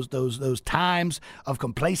can those times of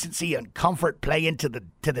complacency and comfort play into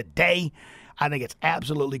the day. I think it's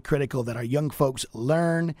absolutely critical that our young folks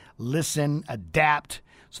learn, listen, adapt,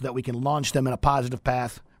 so that we can launch them in a positive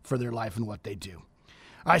path for their life and what they do.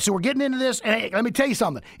 All right, so we're getting into this, and hey, let me tell you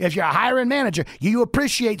something. If you're a hiring manager, you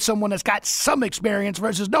appreciate someone that's got some experience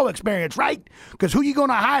versus no experience, right? Because who you going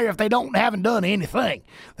to hire if they haven't done anything?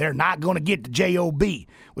 They're not going to get the job,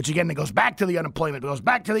 which again, it goes back to the unemployment, it goes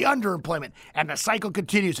back to the underemployment, and the cycle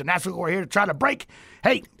continues, and that's what we're here to try to break.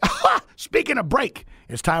 Hey, speaking of break,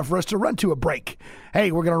 it's time for us to run to a break.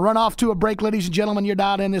 Hey, we're going to run off to a break, ladies and gentlemen. You're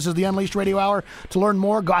dialed in. This is the Unleashed Radio Hour. To learn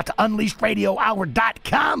more, go out to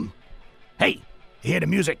UnleashedRadioHour.com. Hey, hear the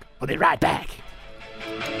music. We'll be right back.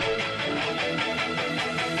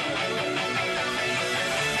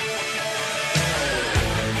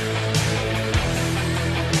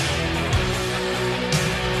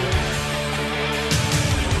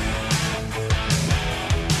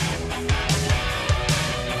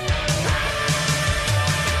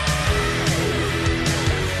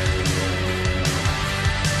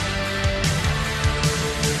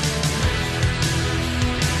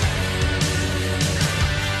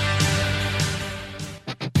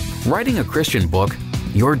 Writing a Christian book,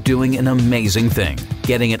 you're doing an amazing thing,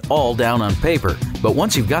 getting it all down on paper. But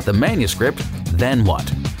once you've got the manuscript, then what?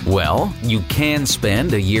 Well, you can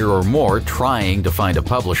spend a year or more trying to find a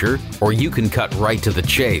publisher, or you can cut right to the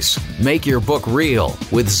chase. Make your book real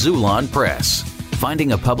with Xulon Press.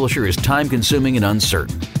 Finding a publisher is time-consuming and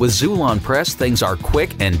uncertain. With Xulon Press, things are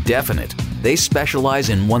quick and definite. They specialize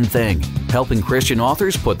in one thing, helping Christian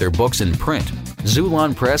authors put their books in print.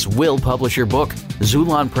 Xulon Press will publish your book.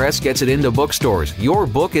 Xulon Press gets it into bookstores. Your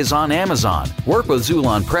book is on Amazon. Work with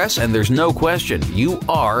Xulon Press and there's no question, you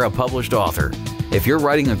are a published author. If you're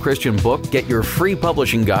writing a Christian book, get your free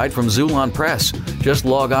publishing guide from Xulon Press. Just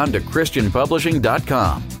log on to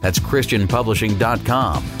ChristianPublishing.com. That's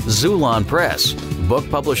ChristianPublishing.com. Xulon Press. Book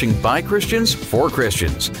publishing by Christians for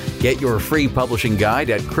Christians. Get your free publishing guide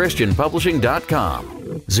at ChristianPublishing.com.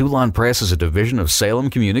 Xulon Press is a division of Salem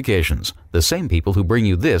Communications, the same people who bring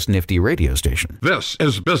you this nifty radio station. This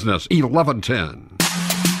is Business 1110.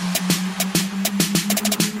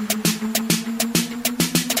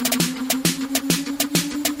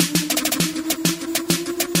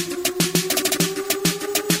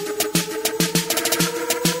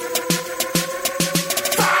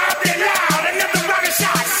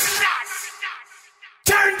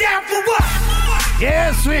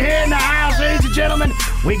 Yes, we're here in the house, ladies and gentlemen.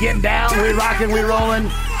 We getting down, we rocking, we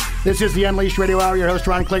rolling. This is the Unleashed Radio Hour. Your host,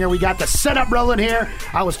 Ron Klinger. We got the setup rolling here.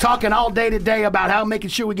 I was talking all day today about how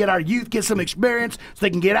making sure we get our youth, get some experience so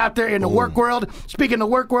they can get out there in the work world. Speaking of the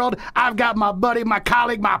work world, I've got my buddy, my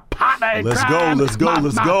colleague, my partner in crime. Let's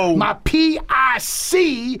go. My PIC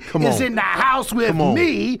is in the house with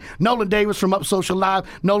me, Nolan Davis from Up Social Live.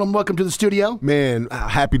 Nolan, welcome to the studio. Man,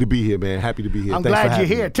 happy to be here, man. Happy to be here. I'm glad you're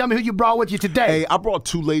here. Tell me who you brought with you today. Hey, I brought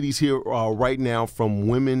two ladies here right now from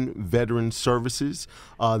Women Veteran Services.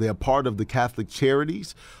 They're part of the Catholic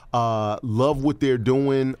Charities. Love what they're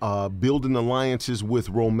doing, building alliances with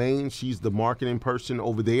Romaine. She's the marketing person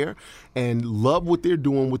over there, and love what they're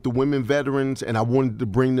doing with the women veterans. And I wanted to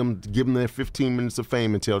bring them, to give them their 15 minutes of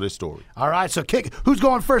fame and tell their story. All right, so who's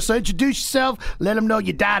going first? So introduce yourself. Let them know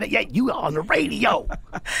you died. Yeah, you on the radio.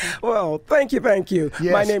 Well, thank you.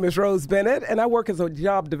 Yes. My name is Rose Bennett, and I work as a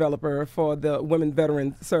job developer for the Women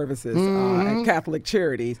Veteran Services at Catholic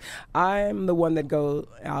Charities. I'm the one that go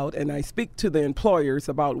out and I speak to the employers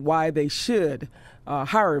about why they should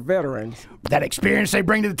hire veterans. That experience they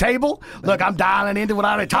bring to the table? Look, I'm dialing into what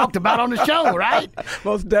I already talked about on the show, right?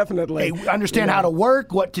 Most definitely. Hey, understand how to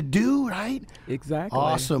work, what to do, right? Exactly.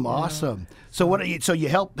 Awesome. So so you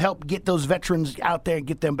help get those veterans out there and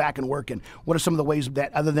get them back and working. What are some of the ways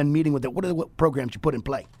that, other than meeting with them, what programs you put in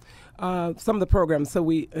play? Some of the programs, so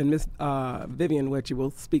and Miss Vivian Wetchy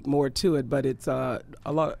will speak more to it, but it's a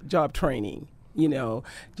lot of job training,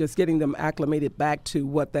 just getting them acclimated back to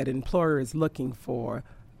what that employer is looking for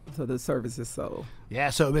the services. So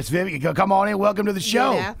Miss Vivian, come on in. Welcome to the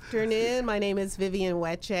show. Good afternoon. My name is Vivian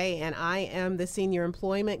Wetchy, and I am the Senior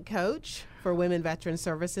Employment Coach for Women Veteran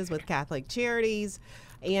Services with Catholic Charities,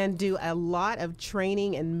 and do a lot of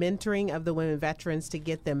training and mentoring of the women veterans to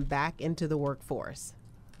get them back into the workforce.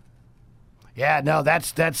 Yeah, no,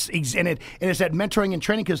 that's and it's that mentoring and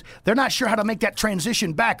training because they're not sure how to make that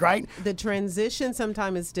transition back, right? The transition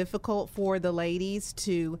sometimes is difficult for the ladies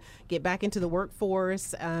to get back into the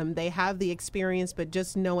workforce. They have the experience, but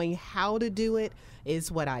just knowing how to do it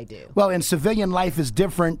is what I do. Well, and civilian life is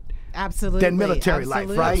different. Absolutely. Than military life,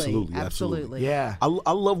 right? Absolutely. Yeah. I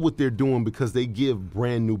love what they're doing because they give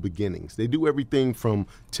brand new beginnings. They do everything from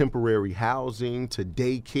temporary housing to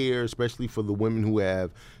daycare, especially for the women who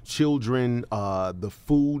have children, the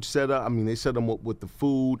food setup. I mean, they set them up with the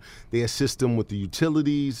food. They assist them with the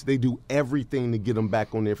utilities. They do everything to get them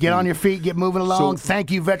back on their feet. Get on your feet, get moving along.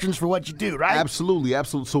 Thank you, veterans, for what you do, right? Absolutely.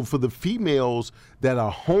 So for the females that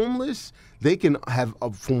are homeless, they can have,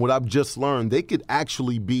 from what I've just learned, they could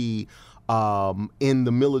actually be in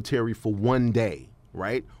the military for one day,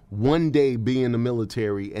 right? One day be in the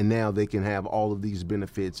military, and now they can have all of these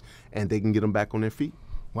benefits, and they can get them back on their feet.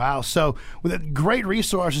 Wow. So with great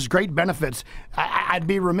resources, great benefits, I'd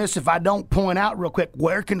be remiss if I don't point out real quick,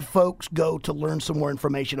 where can folks go to learn some more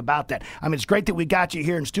information about that? I mean, it's great that we got you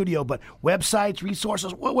here in studio, but websites,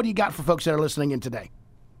 resources, what do you got for folks that are listening in today?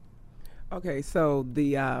 Okay, so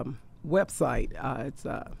the website,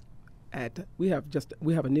 it's we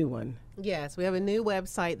have a new one. Yes, we have a new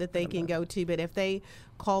website that they can go to, but if they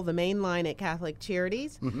call the main line at Catholic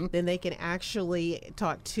Charities, then they can actually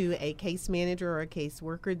talk to a case manager or a case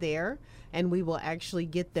worker there, and we will actually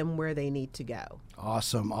get them where they need to go.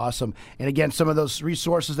 Awesome. And again, some of those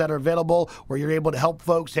resources that are available where you're able to help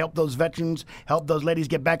folks, help those veterans, help those ladies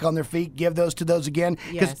get back on their feet, give those to those again.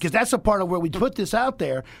 Because that's a part of where we put this out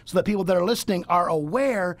there so that people that are listening are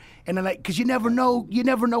aware, and then because you never know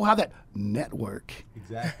how that network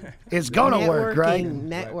is going to work, right?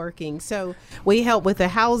 Networking. So we help with the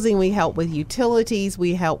housing, we help with utilities,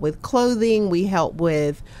 we help with clothing, we help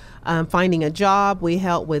with finding a job, we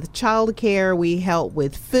help with childcare, we help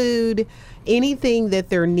with food, anything that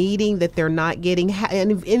they're needing that they're not getting.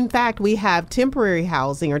 And in fact, we have temporary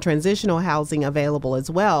housing or transitional housing available as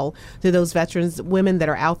well to those veterans, women that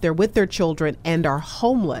are out there with their children and are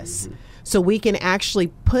homeless. So we can actually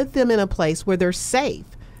put them in a place where they're safe.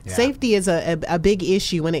 Yeah. Safety is a big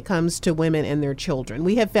issue when it comes to women and their children.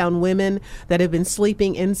 We have found women that have been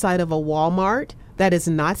sleeping inside of a Walmart. That is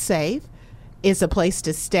not safe. It's a place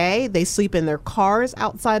to stay. They sleep in their cars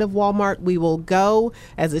outside of Walmart. We will go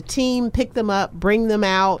as a team, pick them up, bring them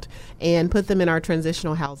out, and put them in our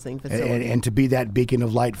transitional housing facility. And to be that beacon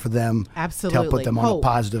of light for them. Absolutely. To help put them on a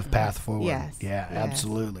positive path forward. Yes. Yeah,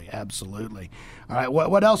 absolutely. All right,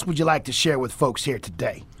 what else would you like to share with folks here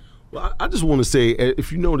today? Well, I just want to say,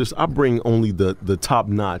 if you notice, I bring only the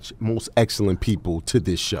top-notch, most excellent people to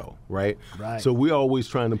this show, right? Right. So we're always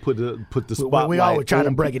trying to put the spotlight. We always trying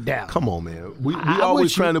to break it down. Come on, man. We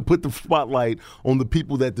always trying to put the spotlight on the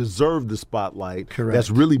people that deserve the spotlight. Correct. That's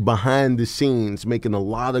really behind the scenes, making a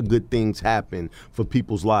lot of good things happen for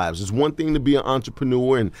people's lives. It's one thing to be an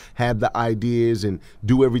entrepreneur and have the ideas and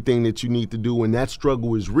do everything that you need to do, and that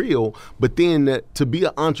struggle is real. But then to be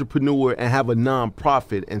an entrepreneur and have a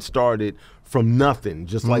nonprofit and start it from nothing,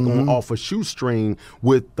 just like off a shoestring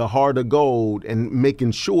with the heart of gold and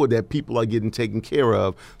making sure that people are getting taken care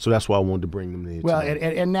of. So that's why I wanted to bring them in. Well,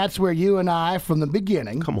 and that's where you and I, from the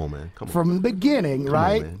beginning. Come on, man. From the beginning,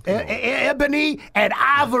 right? Ebony and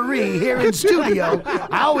Ivory here in studio.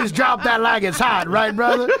 I always drop that like it's hot, right,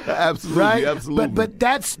 brother? Absolutely, right? absolutely. But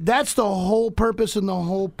that's the whole purpose and the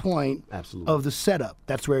whole point of the setup.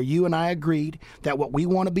 That's where you and I agreed that what we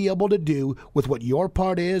want to be able to do with what your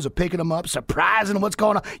part is of picking them up, surprising what's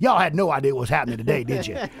going on. Y'all had no idea what was happening today, did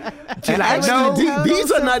you?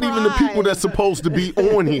 These are not even the people that's supposed to be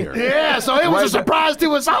on here. Yeah, so it was a surprise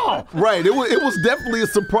to us all. Right, it was definitely a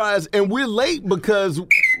surprise, and we're late because.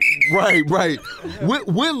 Right.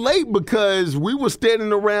 We're late because we were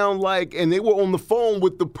standing around and they were on the phone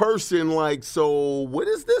with the person so what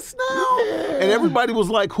is this now? Yeah. And everybody was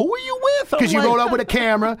like, who are you with? Because you rolled up with a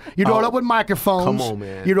camera, you rolled up with microphones. Come on,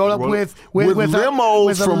 man. You rolled up with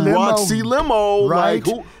limos from Roxy Limo. Right.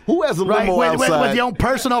 Who has a limo outside? With your own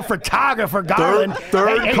personal photographer, Garland.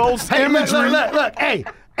 Third Coast Imagery. Look,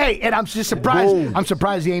 Hey, and I'm just surprised. Boom. I'm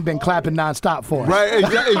surprised he ain't been clapping nonstop for us. Right,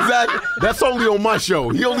 exactly. That's only on my show.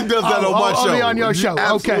 He only does that on my show. Only on your show.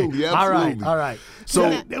 Absolutely, okay. Absolutely. All right. So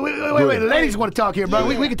wait. The ladies want to talk here, bro.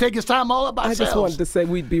 We can take this time all by ourselves. I just wanted to say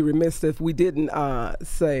we'd be remiss if we didn't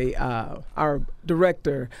say our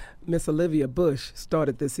director, Miss Olivia Bush,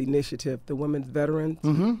 started this initiative, the Women's Veterans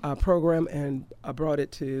Program, and brought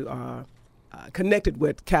it to connected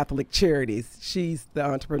with Catholic Charities. She's the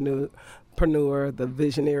entrepreneur, the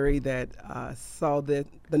visionary that saw the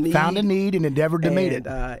need. Found a need and endeavored to meet it.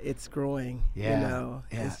 It's growing. Yeah.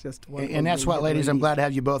 It's just wonderful. And that's why, ladies, I'm glad to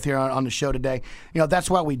have you both here on the show today. That's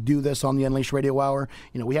why we do this on the Unleashed Radio Hour.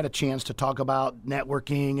 We had a chance to talk about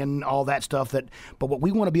networking and all that stuff. But what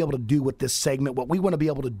we want to be able to do with this segment, what we want to be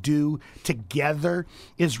able to do together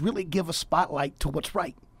is really give a spotlight to what's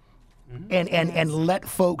right. And let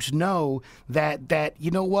folks know that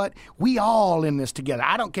you know what, we all in this together.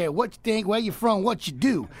 I don't care what you think, where you're from, what you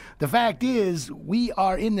do. The fact is, we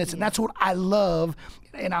are in this, and that's what I love.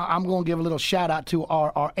 And I'm going to give a little shout out to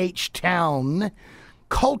our H-Town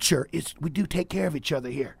culture. Is we do take care of each other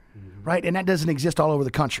here, right? And that doesn't exist all over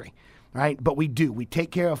the country, right? But we do. We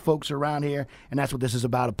take care of folks around here, and that's what this is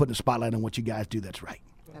about, of putting a spotlight on what you guys do that's right.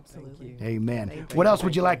 Absolutely. Amen. What else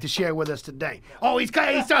would you like to share with us today? Oh, he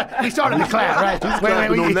started the clap, right?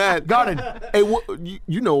 Wait, on that. Garden. Hey,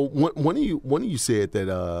 one of you said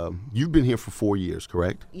that you've been here for 4 years,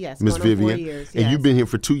 correct? Yes, Miss Vivian. 4 years. And you've been here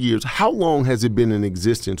for 2 years. How long has it been in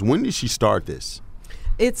existence? When did she start this?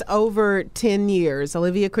 It's over 10 years.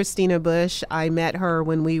 Olivia Christina Bush, I met her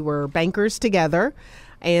when we were bankers together,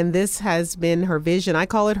 and this has been her vision. I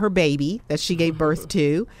call it her baby that she gave birth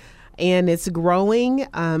to. And it's growing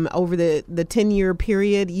over the 10-year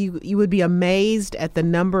period. You would be amazed at the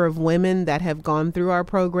number of women that have gone through our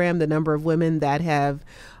program, the number of women that have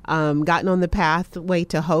gotten on the pathway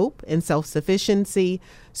to hope and self-sufficiency.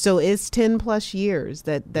 So it's 10 plus years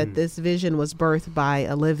that this vision was birthed by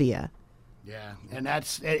Olivia. Yeah, and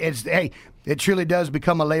it truly does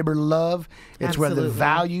become a labor of love. It's Absolutely. where the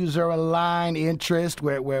values are aligned, interest,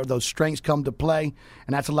 where those strengths come to play.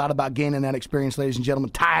 And that's a lot about gaining that experience, ladies and gentlemen.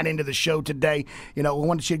 Tying into the show today, we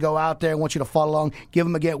want you to go out there. I want you to follow along. Give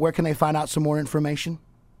them again. Where can they find out some more information?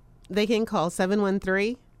 They can call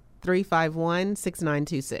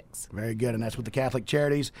 713-351-6926. Very good, and that's with the Catholic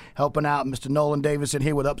Charities helping out. Mr. Nolan Davidson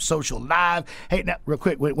here with Up Social Live. Hey, now, real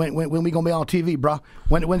quick, when we gonna be on TV, bro?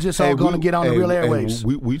 When's this all gonna get on the real airwaves?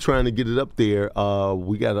 We trying to get it up there.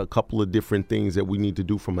 We got a couple of different things that we need to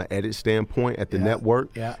do from an edit standpoint at the network.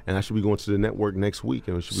 Yeah. And I should be going to the network next week,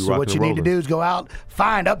 and we should be So what you need to do is go out,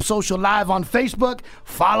 find Up Social Live on Facebook,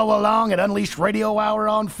 follow along at Unleashed Radio Hour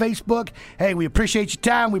on Facebook. Hey, we appreciate your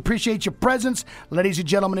time. We appreciate your presence. Ladies and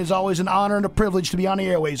gentlemen, it's always an honor and a privilege to be on the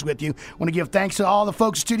airways with you. I want to give thanks to all the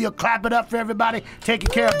folks in the studio. Clap it up for everybody taking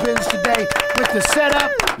care of business today with the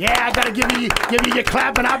setup. Yeah, I got to give you your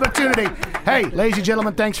clapping opportunity. Hey, ladies and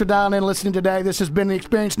gentlemen, thanks for dialing in and listening today. This has been the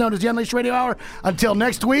experience known as the Unleashed Radio Hour. Until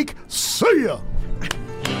next week, see ya.